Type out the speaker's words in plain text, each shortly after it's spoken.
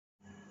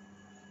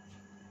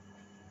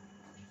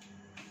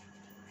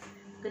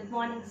Good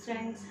morning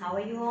students, how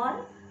are you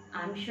all?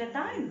 I'm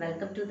Shweta and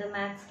welcome to the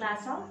maths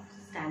class of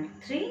standard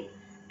 3.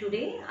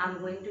 Today I'm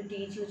going to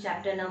teach you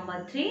chapter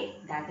number 3,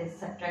 that is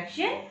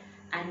subtraction,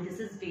 and this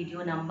is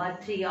video number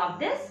 3 of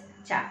this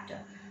chapter.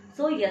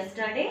 So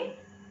yesterday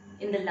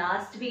in the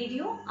last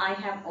video I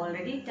have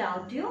already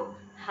taught you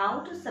how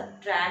to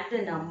subtract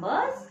the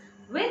numbers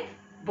with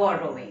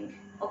borrowing.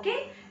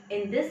 Okay,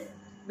 in this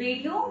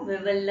video we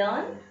will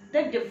learn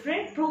the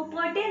different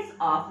properties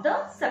of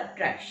the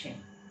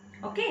subtraction.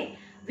 Okay,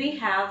 we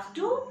have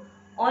to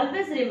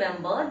always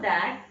remember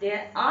that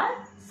there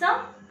are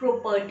some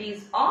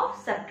properties of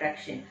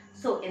subtraction.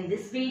 So in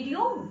this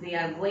video we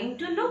are going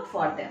to look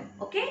for them.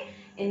 Okay,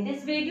 in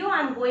this video I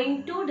am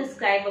going to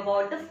describe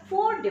about the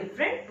 4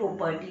 different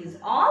properties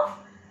of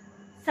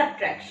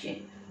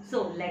subtraction.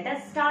 So let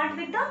us start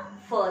with the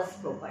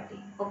first property.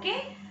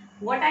 Okay,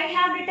 what I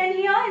have written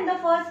here in the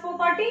first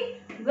property,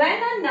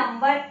 when a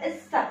number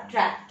is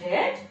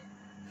subtracted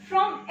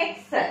from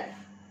itself,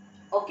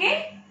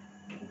 okay,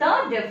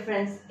 the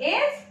difference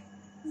is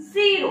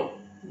 0.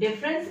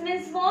 Difference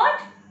means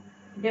what?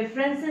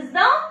 Difference is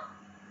the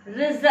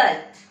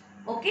result,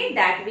 okay,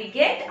 that we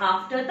get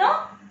after the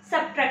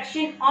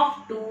subtraction of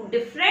 2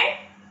 different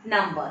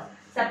numbers.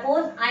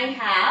 Suppose I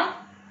have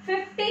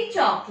 50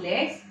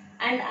 chocolates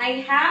and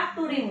I have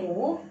to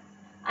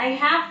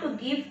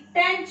give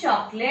 10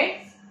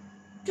 chocolates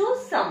to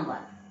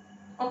someone.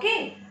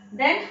 Okay,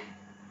 then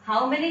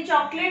how many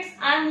chocolates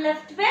I am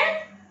left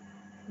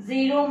with?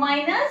 0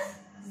 minus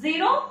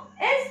 0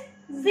 is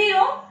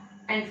 0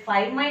 and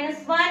 5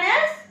 minus 1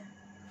 is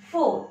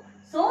 4.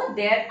 So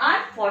there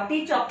are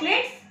 40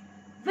 chocolates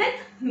with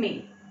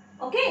me.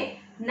 Okay,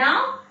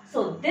 now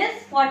so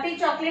this 40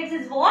 chocolates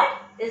is what?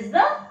 Is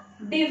the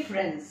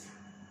difference.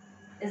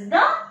 Is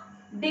the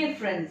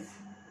difference.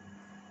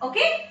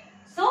 Okay,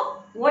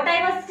 so what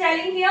I was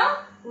telling here,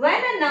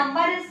 when a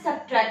number is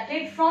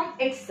subtracted from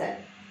itself.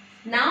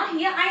 Now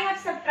here I have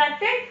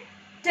subtracted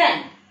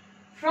 10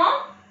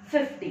 from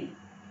 50.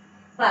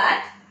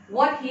 But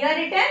what here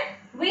written?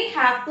 We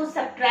have to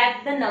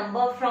subtract the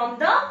number from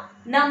the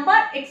number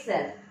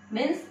itself.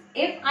 Means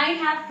if I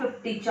have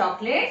 50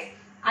 chocolates,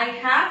 I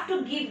have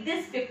to give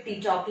this 50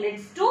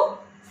 chocolates to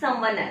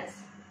someone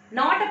else.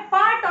 Not a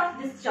part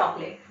of this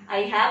chocolate.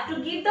 I have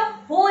to give the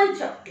whole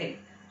chocolate,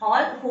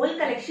 whole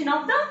collection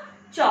of the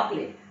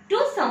chocolate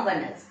to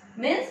someone else.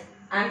 Means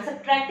I am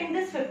subtracting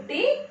this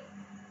 50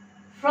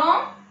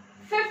 from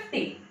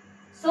 50.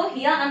 So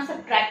here I am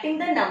subtracting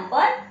the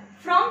number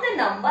from the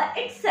number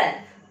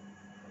itself.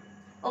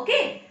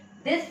 Okay,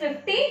 this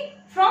 50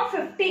 from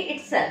 50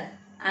 itself.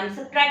 I am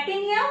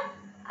subtracting here.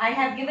 I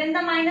have given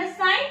the minus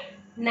sign.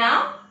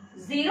 Now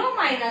 0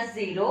 minus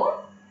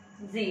 0,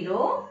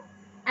 0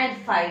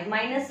 and 5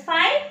 minus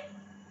 5,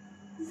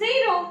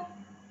 0.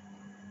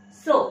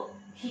 So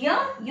here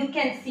you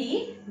can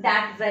see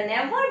that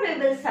whenever we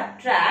will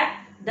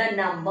subtract the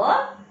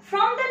number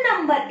from the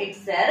number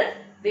itself,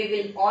 we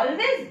will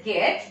always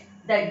get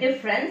the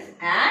difference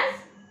as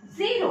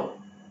 0.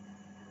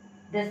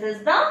 This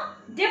is the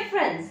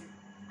difference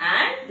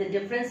and the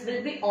difference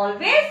will be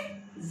always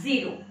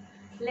 0.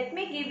 Let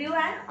me give you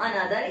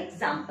another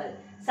example.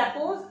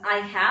 Suppose I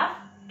have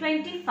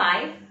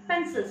 25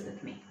 pencils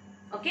with me.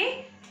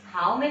 Okay,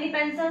 how many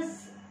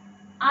pencils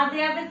are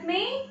there with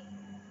me?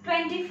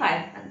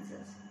 25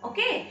 pencils.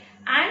 Okay,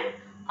 and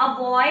a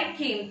boy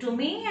came to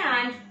me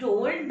and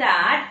told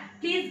that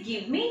please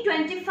give me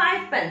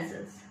 25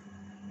 pencils.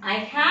 I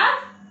have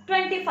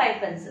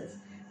 25 pencils.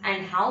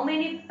 And how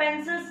many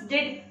pencils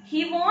did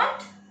he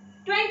want?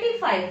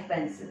 25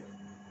 pencils.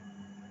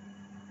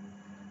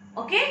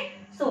 Okay,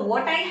 so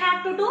what I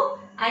have to do?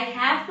 I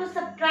have to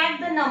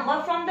subtract the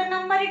number from the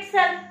number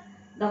itself.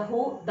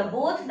 Both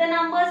the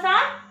numbers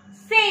are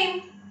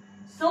same.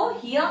 So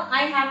here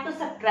I have to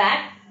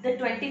subtract the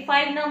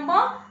 25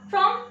 number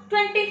from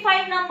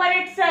 25 number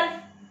itself.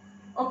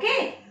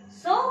 Okay,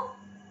 so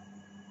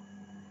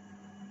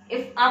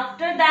if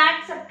after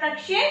that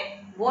subtraction,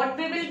 what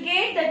we will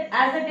get that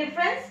as a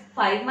difference?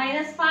 5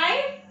 minus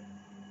 5,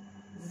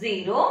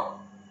 0.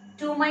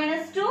 2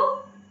 minus 2,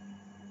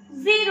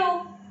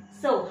 0.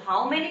 So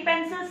how many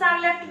pencils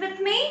are left with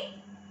me?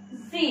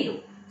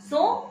 0.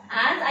 So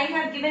as I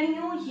have given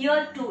you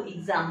here 2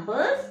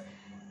 examples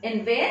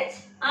in which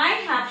I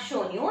have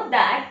shown you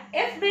that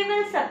if we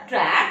will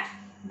subtract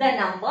the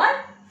number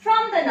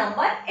from the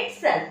number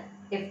itself,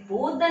 if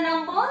both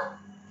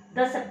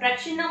the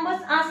subtraction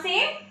numbers are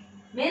same,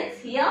 means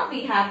here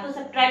we have to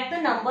subtract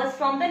the numbers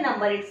from the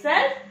number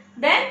itself,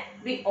 then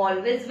we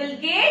always will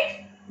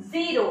get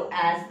 0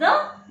 as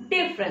the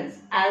difference,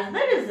 as the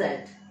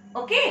result.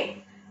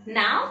 Okay,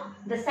 now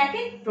the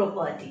second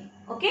property.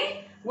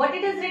 Okay, what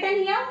it is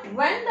written here?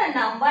 When the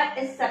number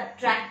is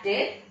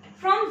subtracted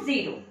from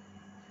 0,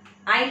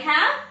 I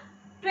have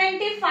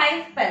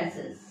 25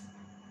 pencils.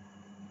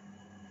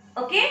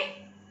 Okay,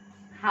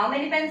 how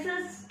many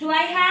pencils do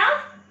I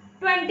have?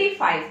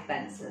 25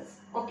 pencils.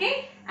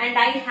 Okay, and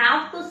I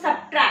have to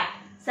subtract.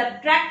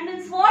 Subtract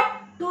means what?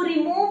 To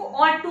remove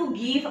or to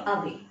give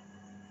away.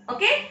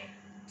 Okay,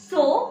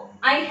 so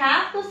I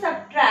have to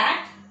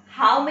subtract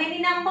how many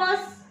numbers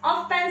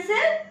of pencil?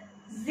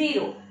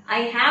 0. I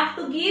have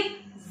to give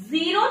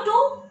 0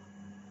 to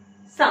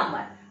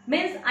someone.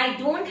 Means I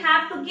don't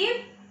have to give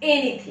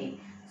anything.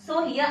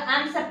 So here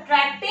I am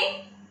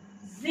subtracting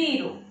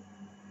 0.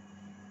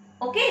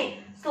 Okay.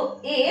 So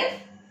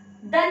if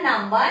the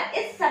number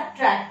is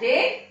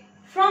subtracted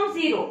from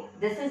 0,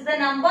 this is the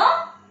number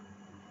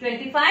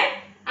 25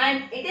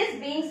 and it is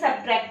being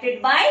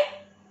subtracted by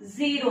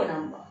 0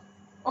 number.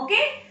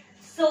 Okay.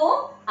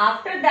 So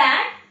after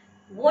that,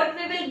 what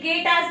we will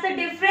get as the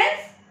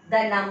difference?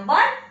 The number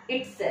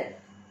itself.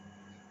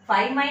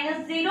 5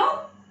 minus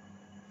 0,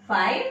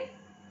 5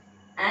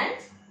 and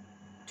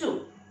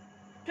 2,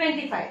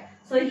 25.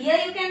 So here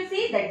you can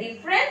see the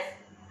difference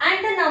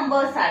and the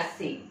numbers are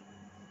same.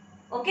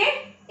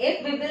 Okay.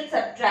 If we will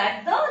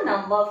subtract the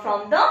number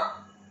from the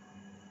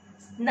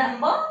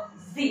number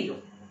 0.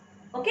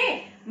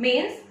 Okay.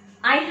 Means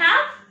I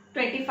have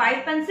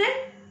 25 pencils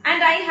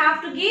and I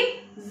have to give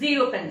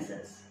 0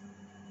 pencils.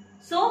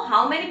 So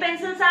how many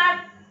pencils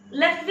are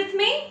left with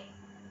me?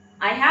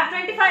 I have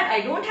 25.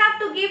 I don't have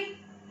to give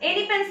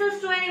any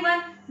pencils to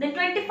anyone. Then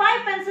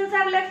 25 pencils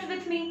are left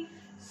with me.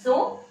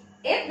 So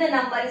if the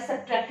number is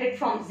subtracted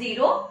from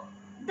 0,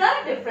 the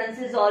difference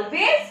is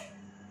always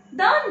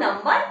the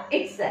number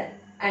itself.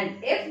 And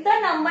if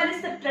the number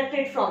is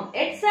subtracted from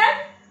itself,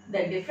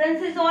 the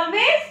difference is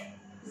always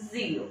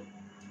 0.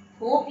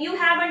 Hope you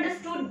have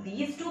understood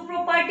these two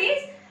properties.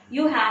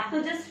 You have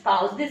to just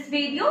pause this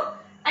video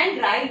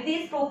and write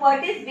these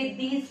properties with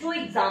these two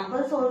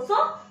examples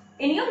also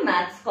in your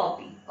maths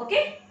copy.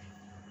 Okay.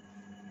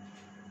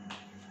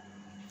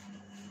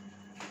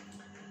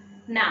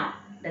 Now,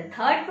 the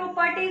third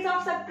properties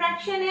of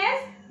subtraction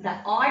is the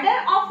order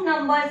of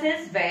numbers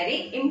is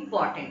very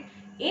important.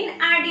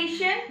 In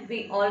addition,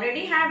 we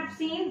already have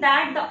seen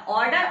that the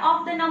order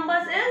of the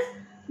numbers is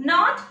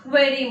not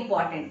very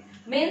important.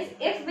 Means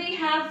if we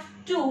have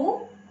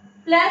 2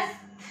 plus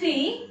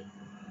 3,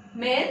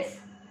 means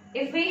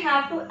if we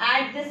have to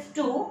add this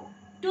 2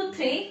 to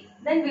 3,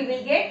 then we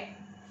will get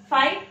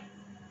 5.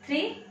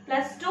 3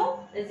 plus 2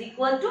 is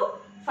equal to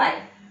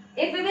 5.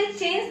 If we will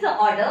change the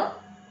order,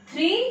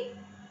 3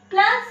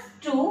 plus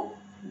 2,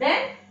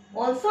 then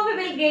also we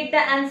will get the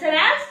answer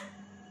as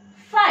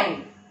 5.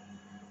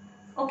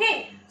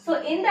 Okay.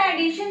 So in the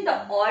addition,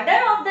 the order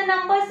of the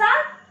numbers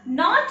are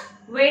not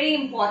very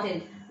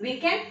important. We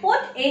can put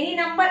any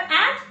number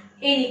at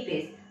any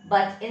place.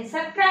 But in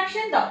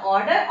subtraction, the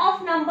order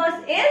of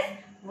numbers is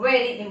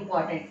very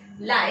important.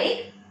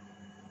 Like,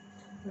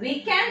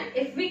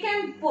 if we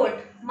can put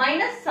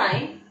minus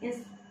sign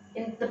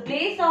in the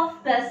place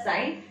of plus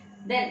sign,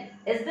 then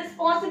is this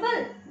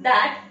possible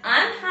that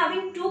I am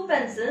having 2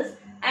 pencils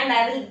and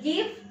I will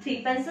give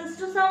 3 pencils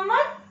to someone?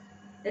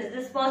 Is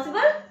this possible?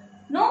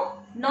 No,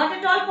 not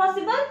at all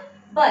possible.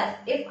 But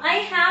if I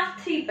have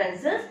 3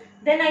 pencils,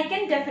 then I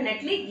can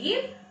definitely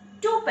give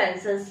 2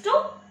 pencils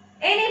to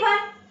anyone.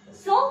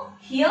 So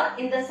here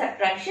in the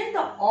subtraction,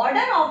 the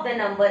order of the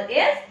number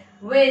is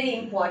very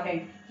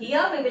important.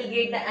 Here we will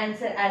get the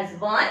answer as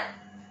 1,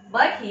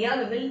 but here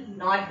we will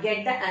not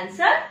get the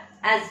answer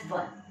as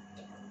 1.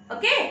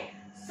 Okay.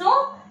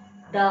 So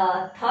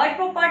the third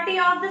property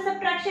of the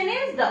subtraction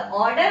is the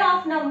order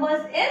of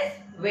numbers is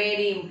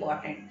very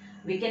important.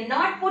 We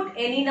cannot put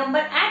any number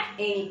at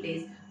any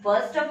place.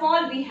 First of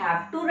all, we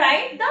have to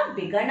write the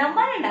bigger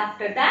number and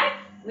after that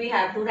we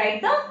have to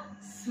write the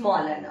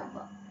smaller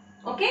number.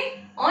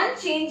 Okay. On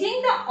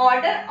changing the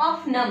order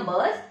of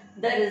numbers,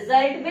 the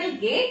result will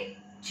get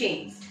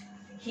changed.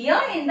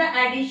 Here in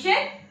the addition,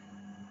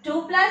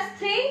 2 plus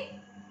 3,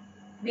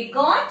 we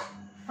got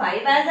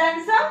 5 as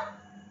answer.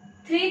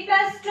 3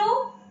 plus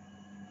 2,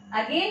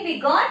 again we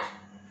got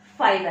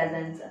 5 as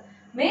answer.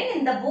 Mean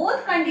in the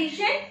both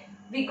condition,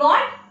 we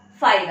got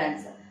 5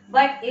 answer.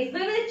 But if we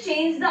will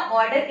change the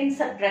order in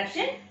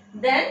subtraction,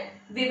 then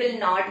we will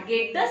not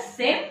get the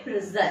same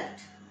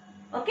result.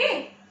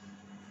 Okay.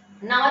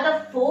 Now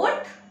the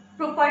fourth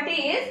property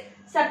is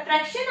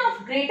subtraction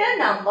of greater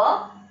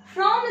number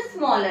from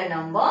smaller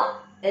number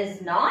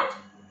is not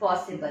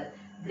possible.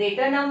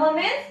 Greater number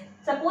means,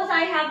 suppose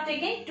I have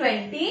taken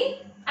 20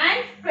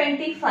 and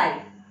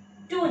 25,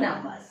 2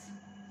 numbers.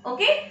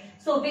 Okay.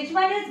 So which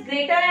one is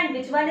greater and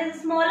which one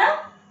is smaller?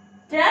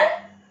 Tell.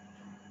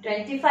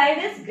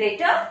 25 is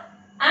greater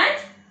and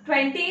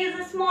 20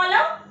 is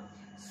smaller.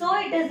 So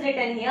it is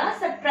written here,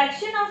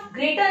 subtraction of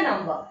greater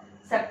number.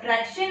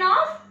 Subtraction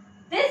of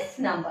this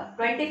number,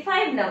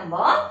 25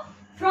 number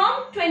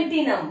from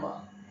 20 number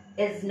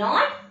is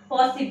not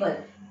possible.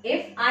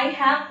 If I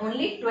have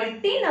only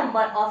 20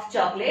 number of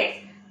chocolates,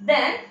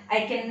 then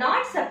I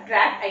cannot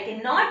subtract, I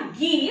cannot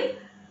give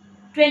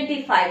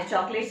 25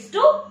 chocolates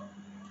to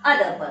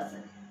other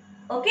person.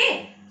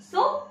 Okay.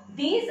 So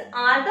these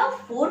are the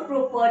 4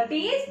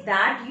 properties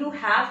that you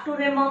have to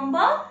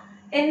remember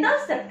in the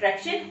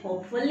subtraction.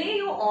 Hopefully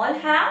you all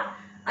have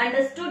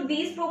understood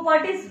these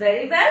properties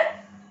very well.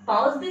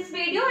 Pause this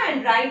video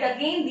and write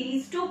again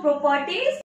these 2 properties.